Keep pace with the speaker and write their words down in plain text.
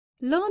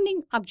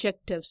Learning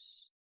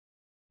objectives.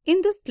 In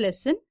this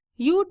lesson,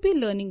 you would be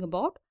learning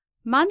about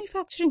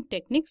manufacturing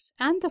techniques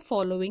and the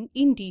following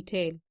in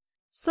detail.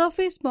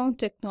 Surface mount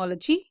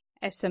technology,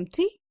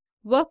 SMT,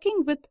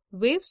 working with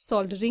wave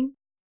soldering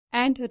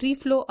and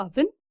reflow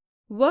oven,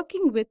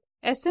 working with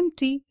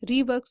SMT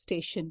rework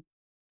station.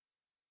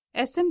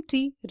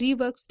 SMT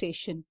rework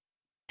station.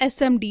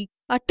 SMD.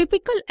 A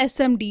typical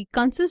SMD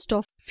consists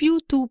of few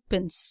 2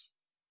 pins.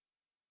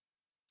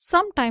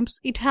 Sometimes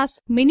it has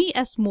many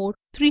as more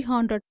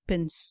 300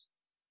 pins.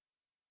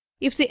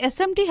 If the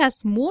SMD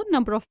has more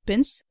number of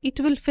pins, it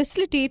will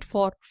facilitate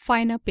for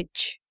finer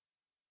pitch.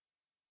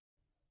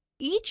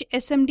 Each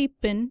SMD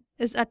pin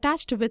is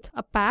attached with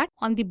a pad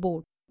on the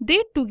board.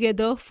 They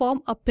together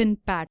form a pin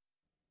pad.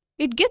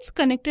 It gets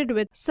connected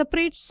with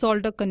separate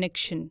solder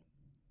connection.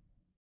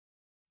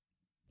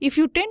 If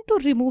you tend to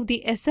remove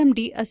the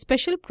SMD, a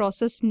special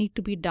process needs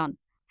to be done.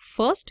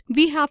 First,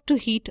 we have to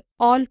heat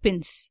all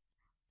pins.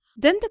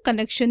 Then the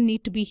connection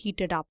need to be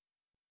heated up.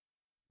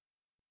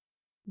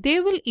 They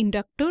will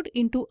inducted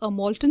into a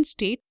molten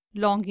state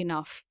long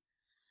enough.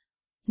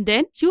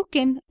 Then you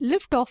can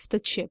lift off the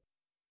chip.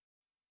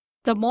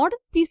 The modern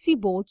PC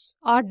boards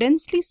are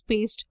densely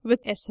spaced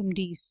with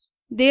SMDs.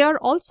 They are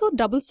also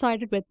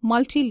double-sided with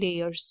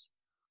multi-layers.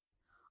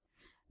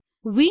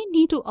 We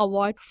need to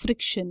avoid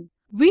friction.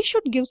 We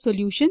should give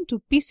solution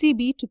to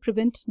PCB to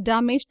prevent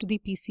damage to the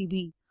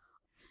PCB.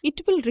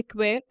 It will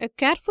require a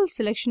careful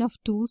selection of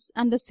tools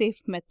and a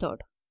safe method.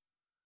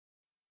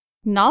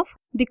 Now,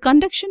 the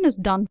conduction is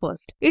done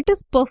first. It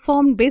is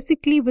performed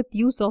basically with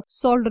use of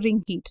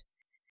soldering heat.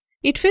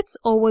 It fits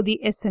over the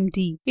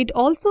SMD. It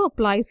also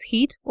applies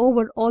heat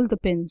over all the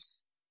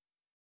pins.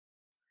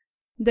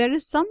 There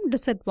is some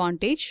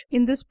disadvantage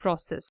in this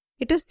process.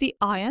 It is the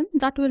iron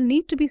that will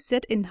need to be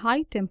set in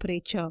high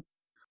temperature.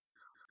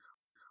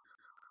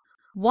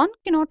 One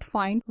cannot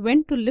find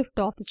when to lift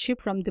off the chip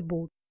from the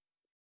board.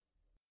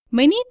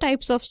 Many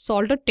types of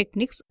solder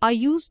techniques are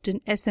used in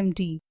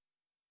SMD.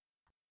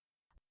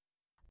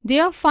 They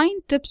are fine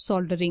tip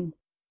soldering.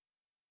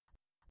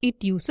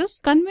 It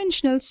uses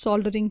conventional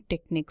soldering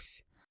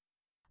techniques.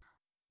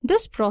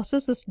 This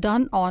process is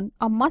done on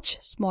a much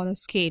smaller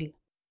scale.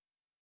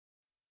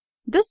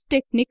 This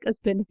technique is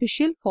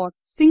beneficial for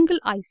single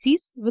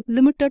ICs with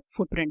limited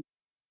footprint.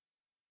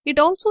 It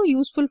is also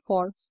useful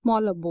for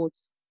smaller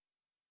boards.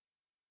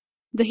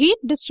 The heat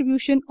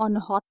distribution on a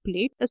hot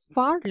plate is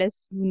far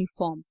less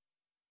uniform.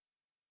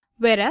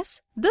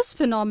 Whereas this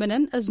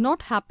phenomenon is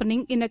not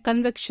happening in a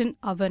convection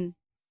oven.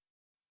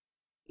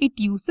 It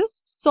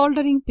uses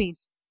soldering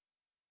paste.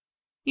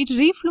 It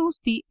reflows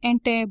the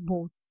entire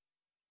board.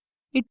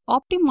 It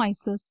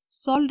optimizes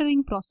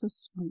soldering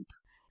process smooth.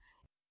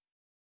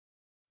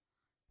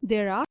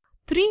 There are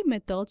 3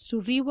 methods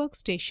to rework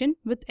station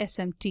with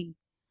SMT.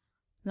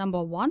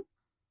 Number 1.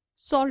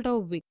 Solder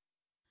wick.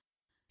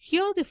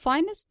 Here the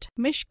finest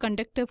mesh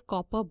conductive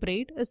copper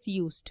braid is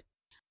used.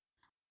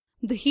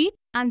 The heat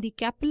and the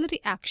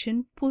capillary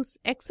action pulls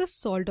excess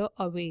solder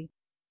away.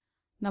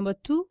 Number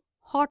 2.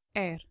 Hot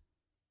air.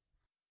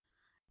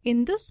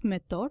 In this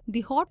method,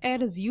 the hot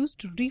air is used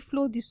to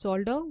reflow the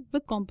solder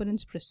with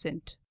components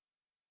present.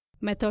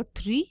 Method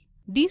 3.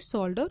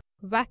 Desolder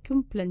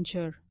vacuum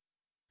plunger.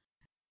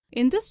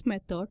 In this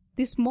method,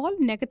 the small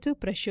negative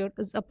pressure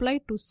is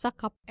applied to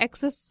suck up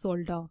excess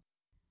solder.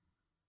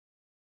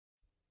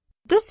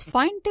 This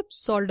fine-tip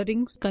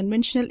soldering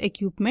conventional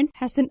equipment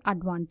has an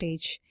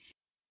advantage.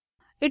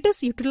 It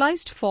is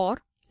utilized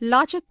for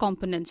larger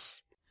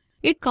components.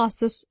 It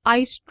causes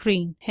eye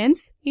strain,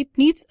 hence it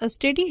needs a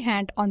steady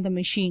hand on the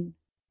machine.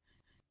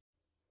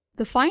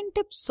 The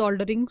fine-tip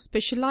soldering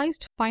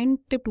specialized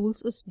fine-tip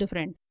tools is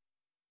different.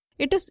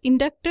 It is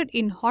inducted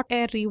in hot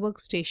air rework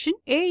station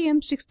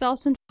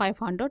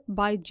AM6500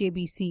 by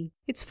JBC.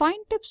 Its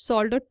fine-tip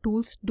solder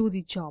tools do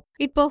the job.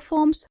 It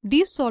performs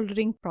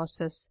desoldering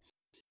process.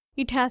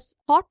 It has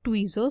hot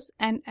tweezers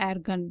and air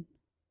gun.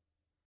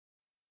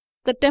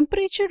 The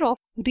temperature of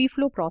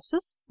reflow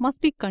process must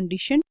be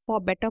conditioned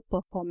for better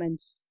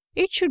performance.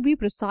 It should be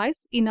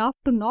precise enough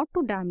to not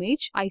to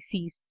damage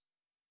ICs.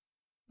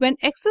 When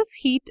excess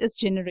heat is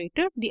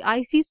generated, the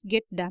ICs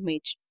get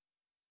damaged.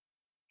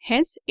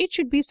 Hence, it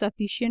should be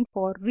sufficient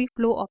for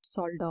reflow of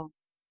solder.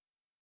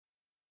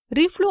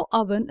 Reflow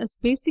oven is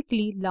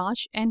basically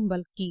large and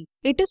bulky.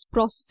 It is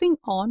processing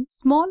on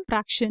small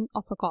fraction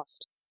of a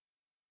cost.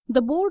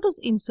 The board is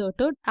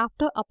inserted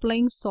after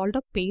applying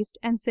solder paste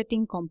and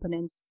setting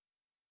components.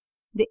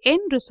 The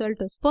end result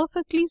is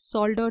perfectly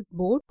soldered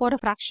board for a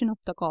fraction of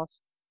the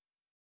cost.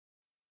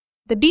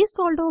 The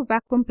desolder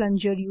vacuum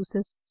plunger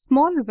uses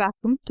small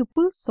vacuum to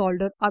pull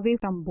solder away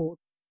from board.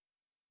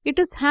 It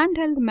is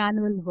handheld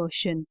manual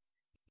version.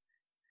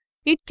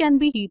 It can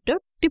be heated,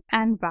 tip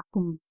and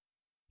vacuum.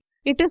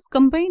 It is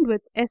combined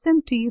with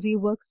SMT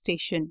rework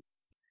station.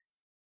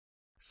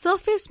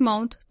 Surface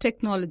mount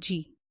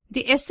technology.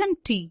 The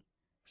SMT,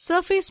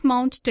 surface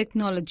mount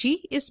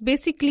technology, is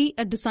basically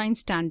a design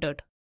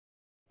standard.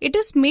 It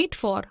is made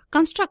for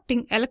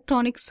constructing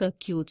electronic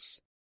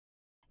circuits.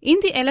 In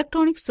the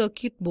electronic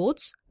circuit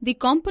boards, the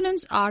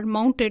components are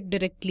mounted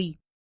directly.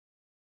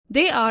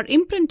 They are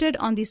imprinted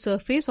on the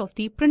surface of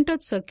the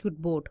printed circuit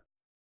board.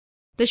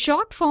 The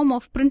short form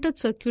of printed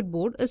circuit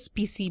board is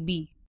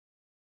PCB.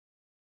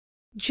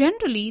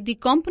 Generally, the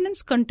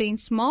components contain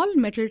small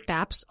metal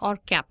tabs or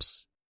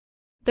caps.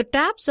 The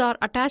tabs are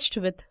attached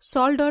with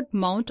soldered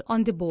mount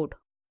on the board.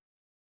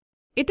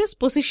 It is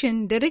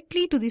positioned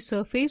directly to the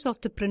surface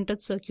of the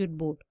printed circuit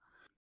board.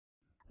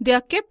 They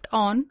are kept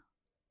on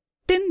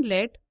tin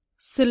lead,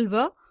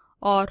 silver,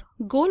 or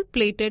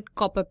gold-plated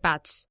copper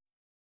pads.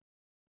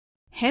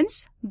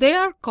 Hence, they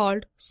are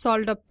called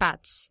solder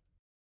pads.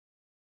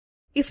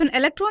 If an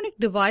electronic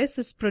device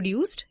is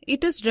produced,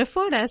 it is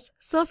referred as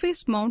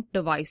Surface Mount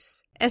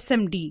Device,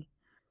 SMD.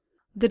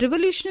 The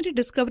revolutionary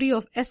discovery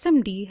of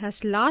SMD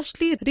has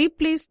largely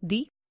replaced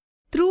the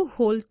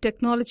through-hole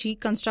technology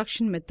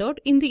construction method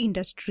in the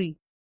industry.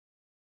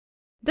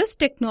 This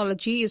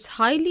technology is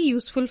highly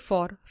useful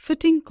for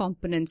fitting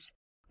components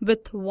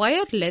with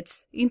wire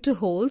lets into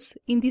holes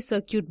in the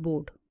circuit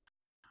board.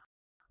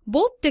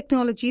 Both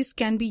technologies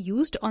can be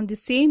used on the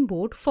same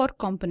board for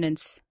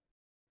components,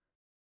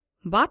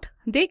 but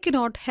they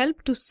cannot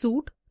help to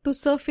suit to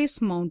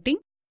surface mounting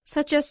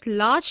such as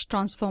large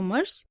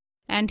transformers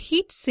and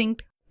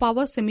heat-sinked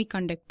power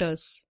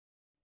semiconductors.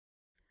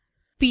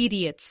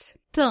 Periods.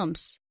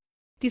 Terms.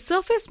 The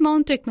surface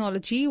mount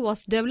technology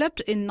was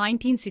developed in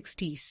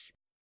 1960s.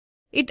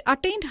 It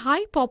attained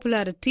high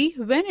popularity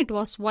when it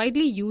was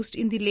widely used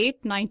in the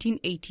late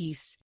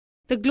 1980s.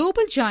 The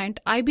global giant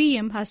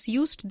IBM has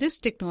used this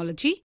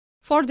technology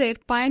for their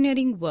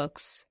pioneering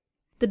works.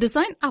 The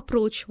design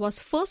approach was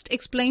first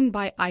explained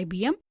by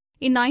IBM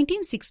in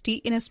 1960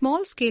 in a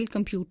small-scale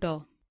computer.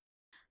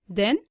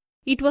 Then,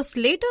 it was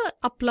later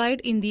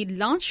applied in the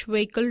launch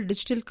vehicle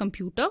digital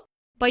computer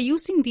by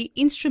using the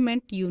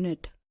instrument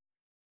unit.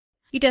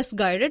 It has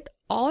guided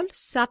all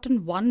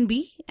Saturn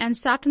 1B and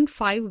Saturn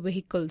V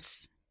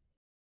vehicles.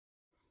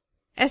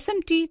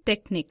 SMT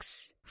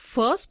techniques.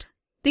 First,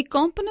 the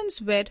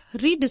components were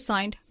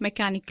redesigned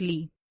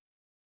mechanically.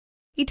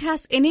 It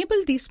has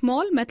enabled the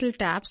small metal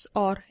tabs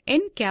or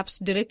end caps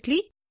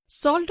directly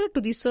soldered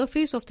to the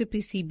surface of the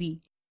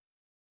PCB.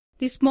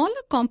 The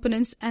smaller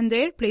components and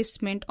their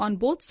placement on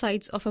both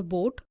sides of a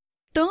board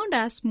turned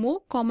as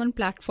more common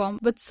platform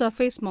with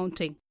surface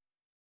mounting.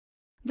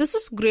 This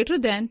is greater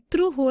than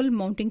through-hole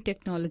mounting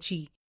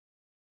technology.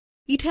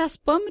 It has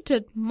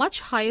permitted much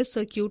higher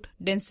circuit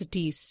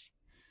densities.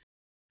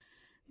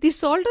 The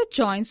solder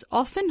joints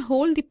often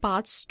hold the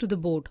parts to the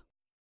board.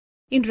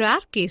 In rare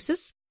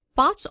cases,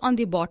 parts on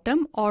the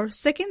bottom or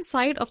second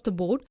side of the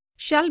board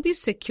shall be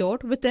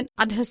secured with an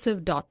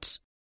adhesive dot.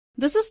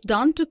 This is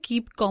done to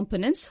keep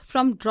components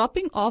from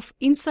dropping off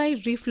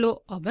inside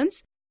reflow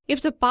ovens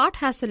if the part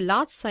has a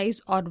large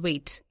size or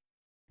weight.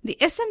 The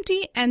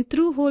SMT and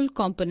through-hole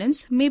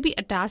components may be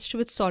attached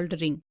with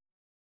soldering.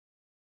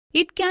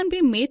 It can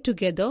be made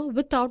together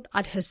without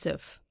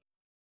adhesive.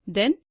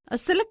 Then, a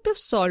selective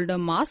solder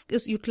mask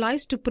is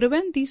utilized to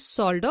prevent the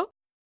solder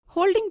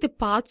holding the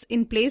parts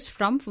in place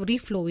from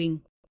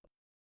reflowing.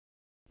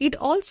 It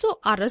also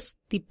arrests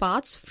the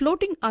parts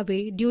floating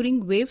away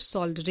during wave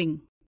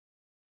soldering.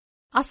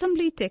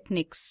 Assembly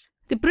techniques.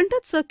 The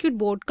printed circuit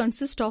board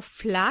consists of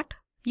flat,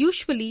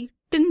 usually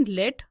tin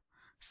lead,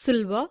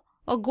 silver,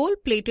 or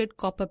gold-plated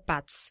copper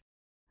pads.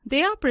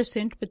 They are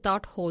present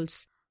without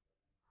holes.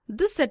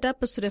 This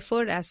setup is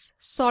referred as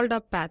solder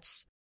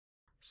pads.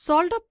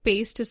 Solder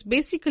paste is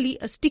basically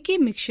a sticky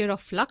mixture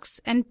of flux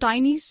and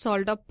tiny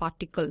solder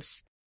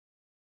particles.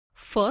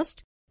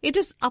 First, it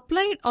is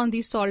applied on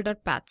the solder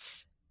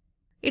pads.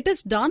 It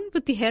is done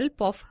with the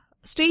help of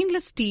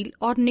stainless steel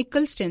or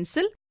nickel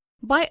stencil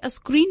by a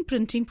screen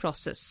printing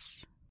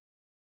process.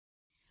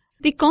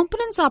 The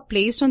components are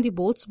placed on the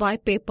boards by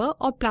paper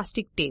or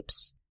plastic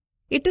tapes.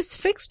 It is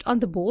fixed on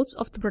the boards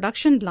of the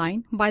production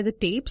line by the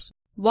tapes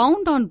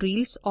wound on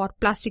reels or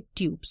plastic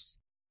tubes.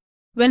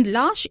 When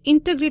large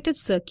integrated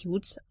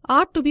circuits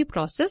are to be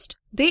processed,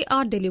 they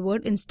are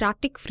delivered in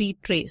static free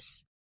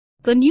trays.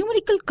 The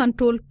numerical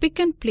control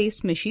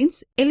pick-and-place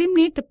machines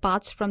eliminate the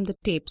parts from the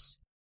tapes.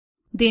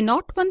 They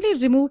not only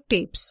remove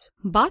tapes,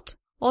 but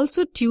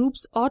also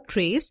tubes or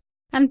trays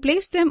and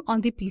place them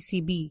on the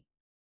PCB.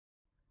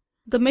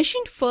 The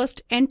machine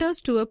first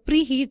enters to a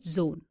preheat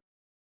zone.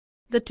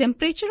 The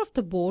temperature of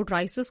the board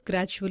rises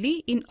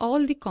gradually in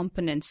all the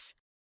components.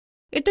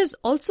 It is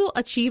also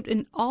achieved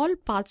in all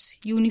parts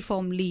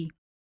uniformly.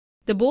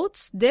 The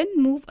boards then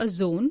move a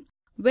zone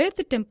where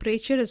the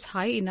temperature is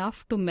high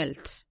enough to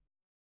melt.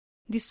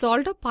 The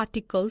solder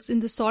particles in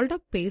the solder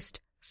paste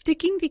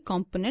sticking the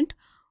component,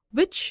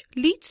 which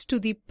leads to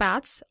the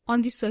pads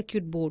on the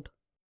circuit board.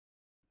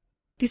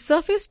 The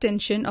surface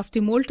tension of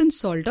the molten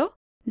solder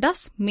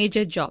does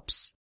major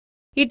jobs.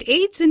 It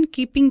aids in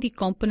keeping the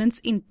components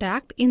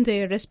intact in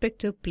their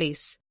respective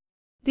place.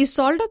 The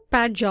solder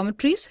pad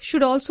geometries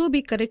should also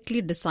be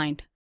correctly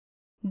designed.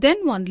 Then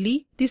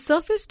only the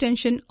surface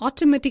tension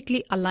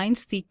automatically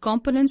aligns the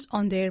components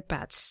on their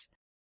pads.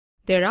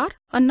 There are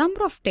a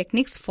number of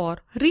techniques for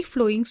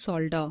reflowing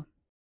solder.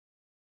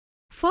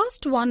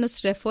 First one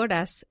is referred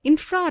as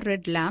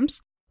infrared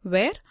lamps,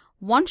 where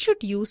one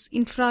should use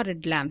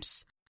infrared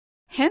lamps.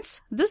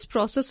 Hence, this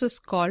process is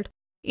called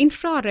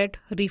infrared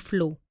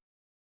reflow.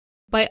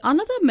 By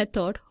another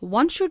method,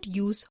 one should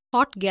use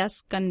hot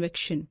gas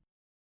convection.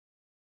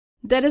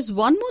 There is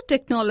one more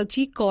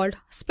technology called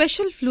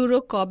special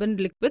fluorocarbon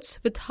liquids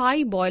with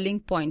high boiling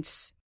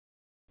points.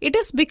 It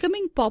is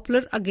becoming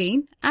popular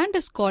again and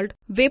is called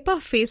vapor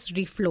phase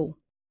reflow.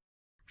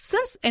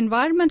 Since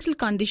environmental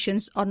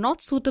conditions are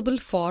not suitable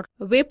for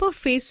vapor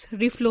phase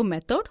reflow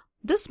method,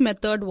 this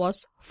method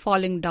was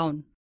falling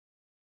down.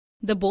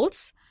 The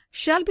bolts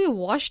shall be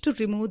washed to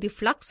remove the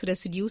flux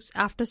residues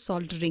after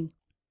soldering.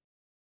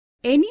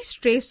 Any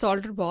stray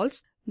solder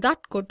balls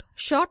that could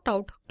short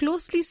out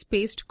closely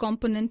spaced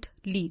component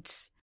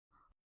leads.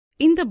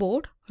 In the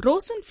board,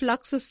 rosin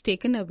flux is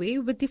taken away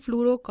with the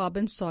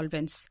fluorocarbon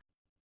solvents.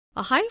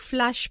 A high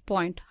flash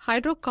point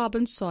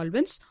hydrocarbon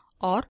solvents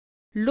or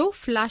low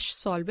flash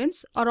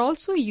solvents are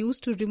also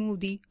used to remove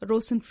the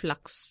rosin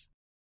flux.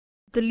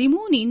 The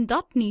limonene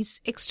that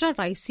needs extra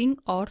rising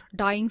or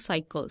dyeing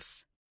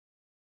cycles.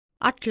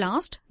 At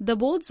last, the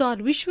boards are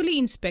visually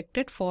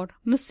inspected for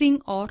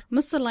missing or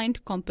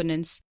misaligned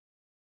components.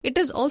 It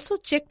is also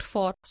checked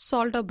for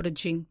solder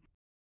bridging.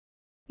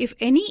 If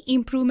any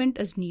improvement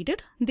is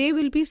needed, they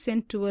will be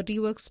sent to a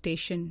rework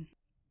station.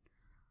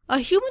 A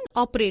human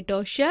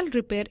operator shall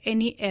repair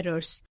any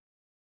errors.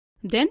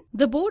 Then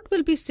the board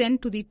will be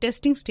sent to the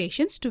testing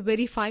stations to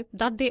verify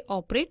that they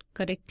operate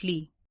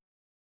correctly.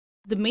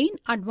 The main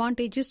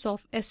advantages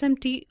of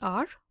SMT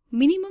are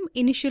minimum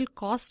initial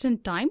cost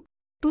and time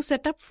to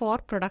set up for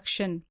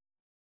production.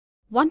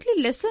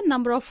 Only lesser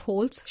number of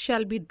holes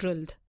shall be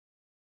drilled.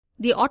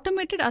 The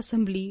automated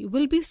assembly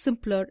will be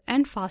simpler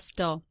and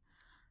faster.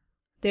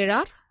 There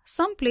are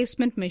some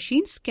placement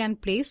machines can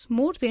place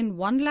more than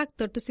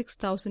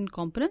 1,36,000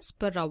 components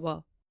per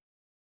hour.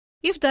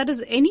 If there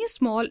is any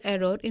small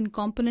error in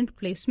component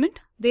placement,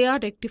 they are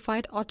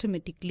rectified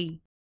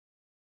automatically.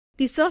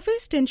 The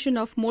surface tension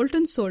of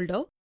molten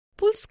solder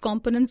pulls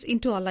components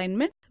into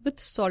alignment with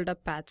solder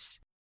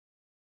pads.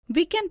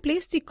 We can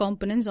place the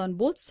components on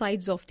both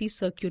sides of the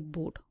circuit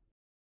board.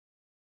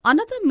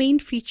 Another main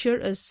feature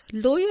is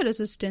lower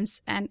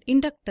resistance and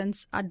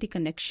inductance at the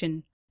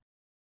connection.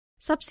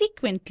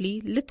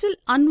 Subsequently, little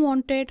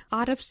unwanted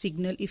RF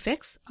signal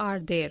effects are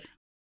there.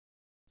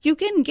 You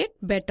can get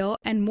better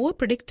and more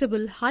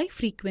predictable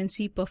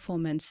high-frequency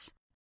performance.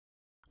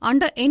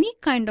 Under any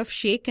kind of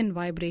shake and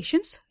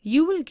vibrations,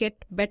 you will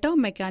get better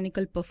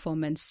mechanical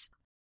performance.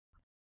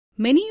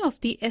 Many of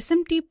the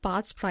SMT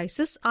parts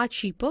prices are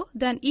cheaper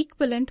than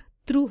equivalent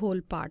through-hole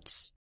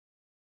parts.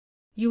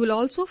 You will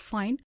also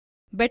find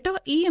better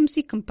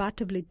EMC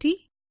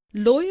compatibility,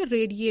 lower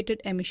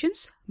radiated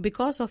emissions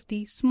because of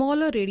the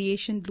smaller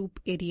radiation loop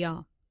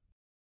area.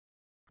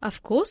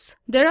 Of course,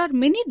 there are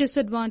many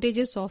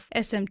disadvantages of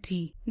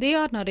SMT. They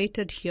are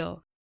narrated here.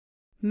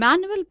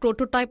 Manual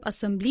prototype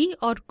assembly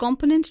or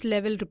component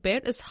level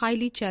repair is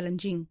highly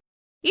challenging.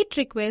 It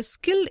requires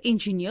skilled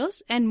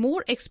engineers and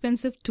more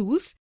expensive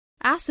tools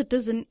as it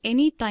is in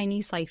any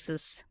tiny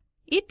sizes.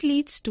 It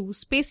leads to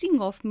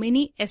spacing of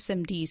many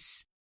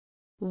SMDs.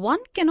 One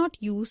cannot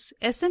use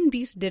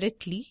SMDs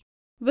directly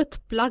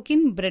with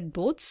plug-in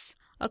breadboards,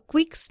 a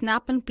quick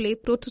snap-and-play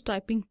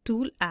prototyping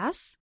tool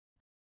as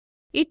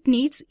it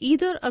needs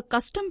either a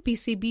custom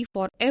PCB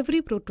for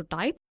every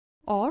prototype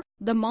or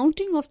the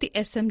mounting of the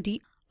SMD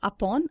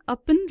upon a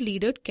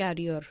pin-leaded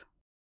carrier.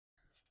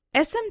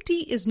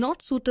 SMT is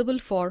not suitable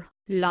for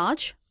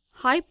large,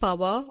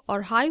 high-power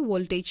or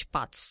high-voltage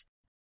parts.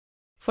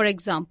 For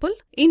example,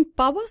 in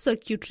power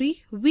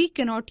circuitry, we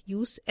cannot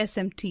use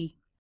SMT.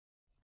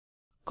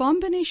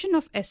 Combination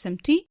of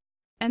SMT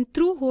and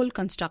through-hole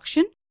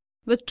construction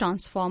with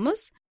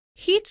transformers,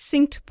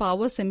 heat-sinked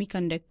power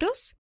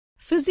semiconductors,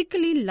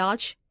 physically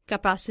large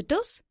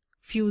capacitors,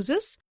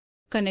 fuses,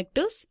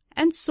 connectors,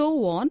 and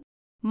so on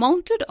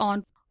mounted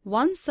on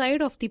one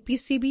side of the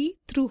PCB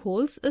through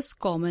holes is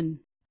common.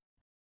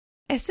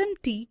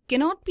 SMT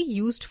cannot be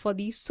used for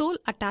the sole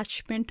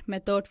attachment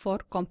method for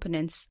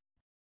components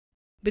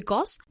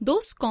because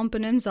those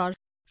components are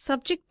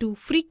subject to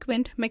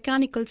frequent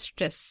mechanical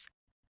stress.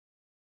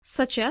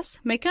 Such as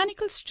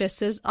mechanical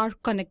stresses are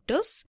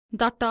connectors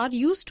that are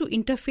used to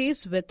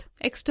interface with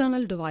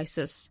external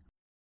devices.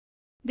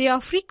 They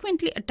are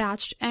frequently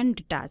attached and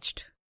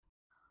detached.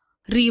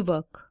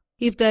 Rework.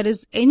 If there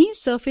is any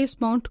surface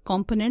mount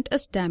component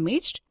is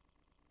damaged,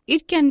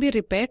 it can be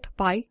repaired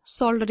by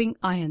soldering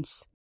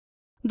irons.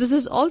 This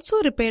is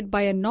also repaired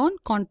by a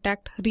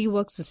non-contact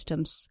rework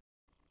systems.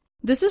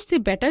 This is the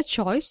better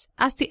choice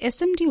as the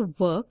SMD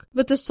work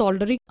with a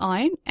soldering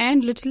iron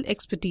and little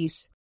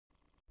expertise.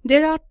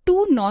 There are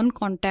two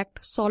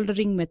non-contact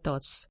soldering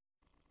methods.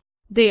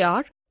 They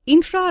are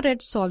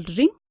infrared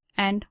soldering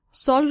and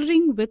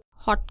soldering with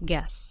hot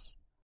gas.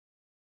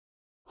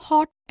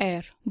 Hot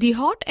air. The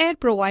hot air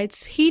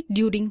provides heat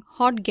during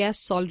hot gas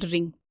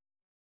soldering.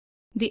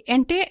 The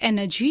entire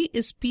energy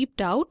is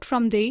peeped out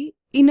from the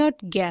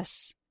inert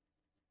gas.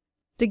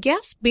 The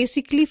gas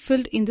basically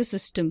filled in the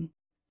system.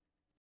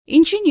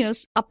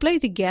 Engineers apply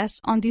the gas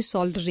on the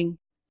soldering.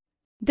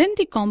 Then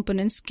the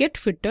components get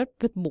fitted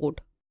with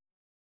board.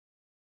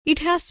 It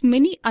has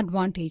many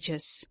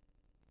advantages.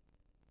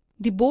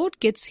 The board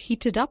gets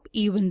heated up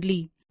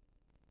evenly.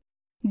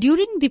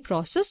 During the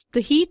process,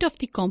 the heat of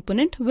the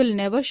component will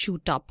never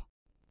shoot up.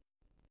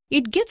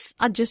 It gets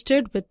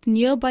adjusted with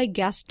nearby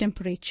gas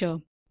temperature.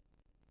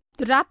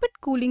 The rapid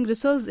cooling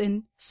results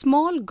in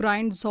small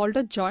grind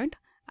solder joint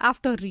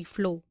after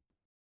reflow.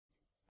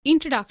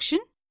 Introduction.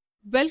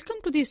 Welcome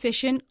to the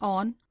session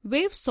on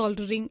wave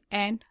soldering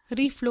and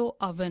reflow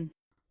oven.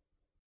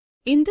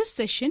 In this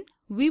session,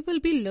 we will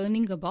be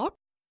learning about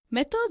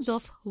methods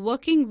of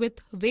working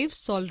with wave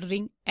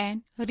soldering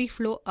and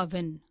reflow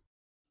oven.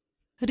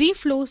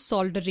 Reflow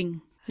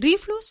soldering.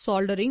 Reflow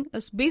soldering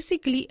is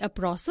basically a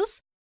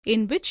process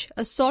in which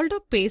a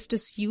solder paste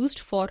is used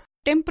for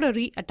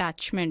temporary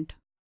attachment.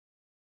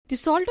 The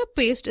solder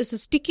paste is a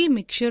sticky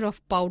mixture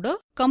of powder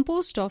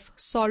composed of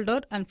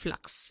solder and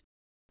flux.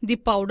 The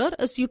powder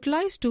is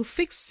utilized to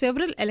fix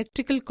several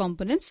electrical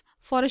components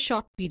for a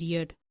short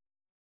period.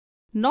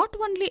 Not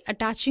only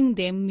attaching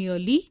them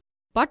merely,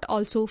 but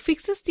also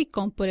fixes the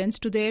components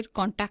to their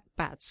contact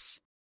paths.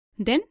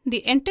 Then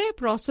the entire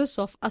process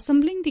of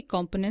assembling the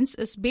components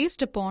is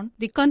based upon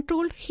the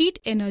controlled heat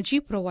energy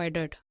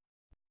provided.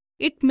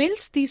 It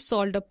melts the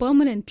solder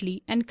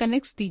permanently and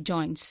connects the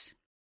joints.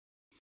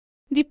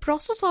 The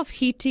process of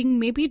heating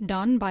may be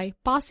done by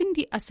passing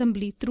the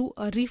assembly through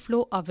a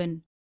reflow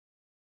oven.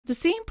 The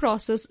same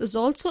process is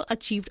also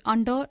achieved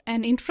under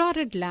an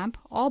infrared lamp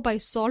or by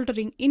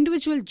soldering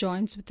individual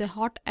joints with a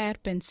hot air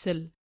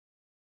pencil.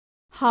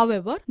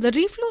 However, the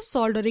reflow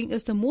soldering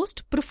is the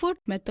most preferred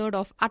method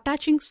of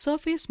attaching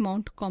surface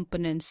mount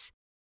components.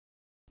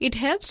 It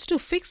helps to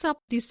fix up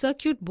the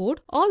circuit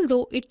board,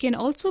 although it can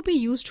also be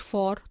used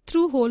for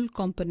through-hole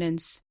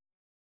components.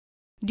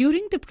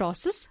 During the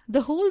process,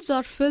 the holes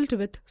are filled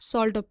with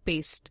solder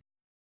paste.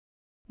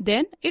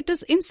 Then it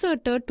is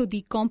inserted to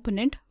the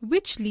component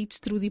which leads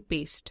through the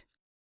paste.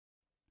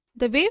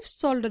 The wave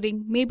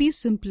soldering may be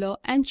simpler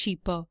and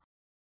cheaper,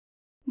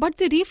 but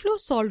the reflow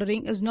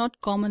soldering is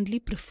not commonly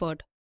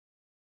preferred.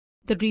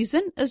 The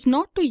reason is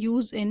not to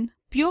use in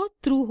pure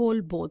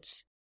through-hole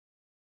boards.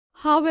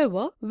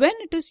 However, when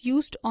it is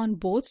used on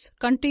boards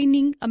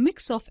containing a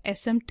mix of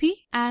SMT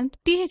and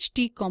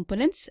THT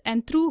components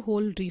and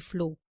through-hole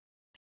reflow,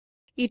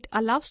 it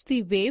allows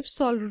the wave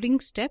soldering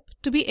step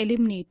to be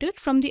eliminated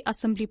from the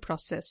assembly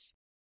process,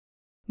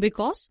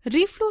 because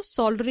reflow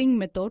soldering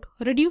method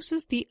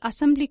reduces the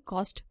assembly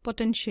cost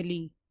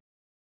potentially.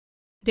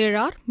 There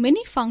are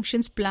many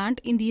functions planned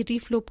in the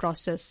reflow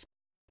process.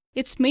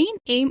 Its main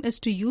aim is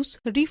to use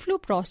reflow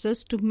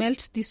process to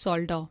melt the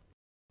solder.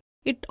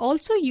 It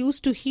also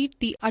used to heat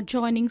the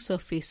adjoining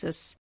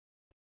surfaces.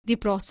 The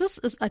process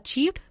is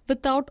achieved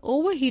without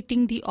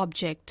overheating the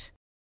object.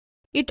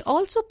 It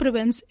also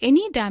prevents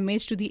any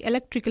damage to the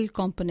electrical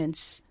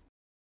components.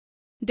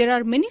 There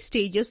are many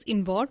stages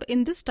involved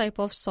in this type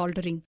of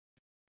soldering.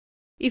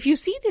 If you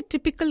see the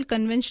typical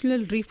conventional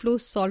reflow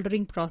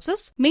soldering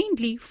process,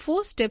 mainly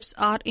 4 steps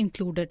are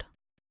included.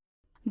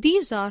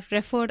 These are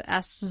referred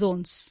as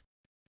zones.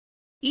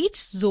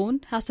 Each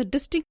zone has a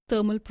distinct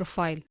thermal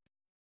profile.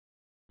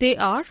 They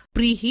are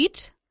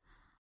preheat,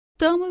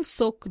 thermal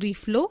soak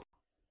reflow,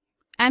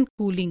 and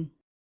cooling.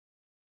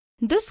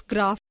 This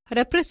graph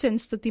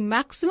represents that the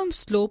maximum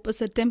slope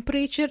is a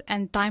temperature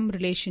and time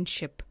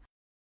relationship.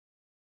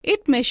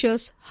 It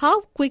measures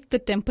how quick the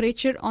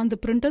temperature on the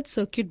printed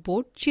circuit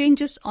board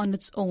changes on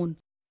its own.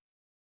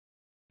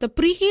 The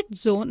preheat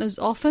zone is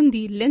often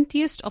the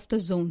lengthiest of the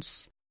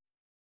zones.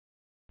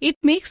 It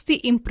makes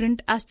the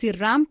imprint as the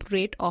ramp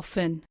rate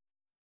often.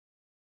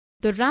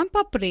 The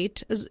ramp-up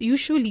rate is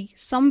usually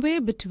somewhere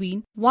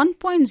between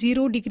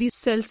 1.0 degrees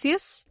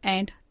Celsius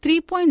and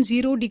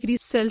 3.0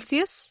 degrees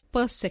Celsius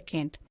per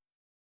second.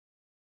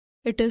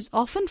 It is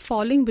often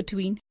falling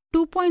between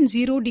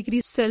 2.0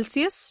 degrees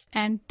Celsius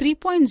and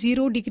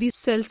 3.0 degrees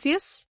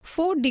Celsius,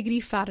 4 degree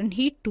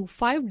Fahrenheit to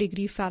 5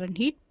 degree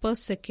Fahrenheit per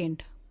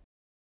second.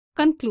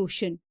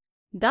 Conclusion.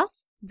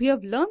 Thus, we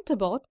have learnt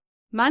about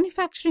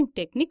manufacturing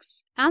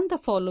techniques and the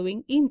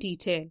following in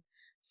detail.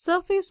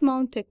 Surface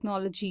mount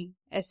technology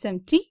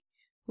SMT,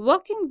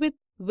 working with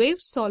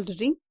wave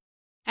soldering,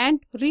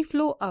 and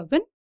reflow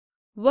oven,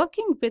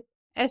 working with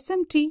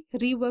SMT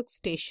rework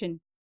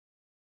station.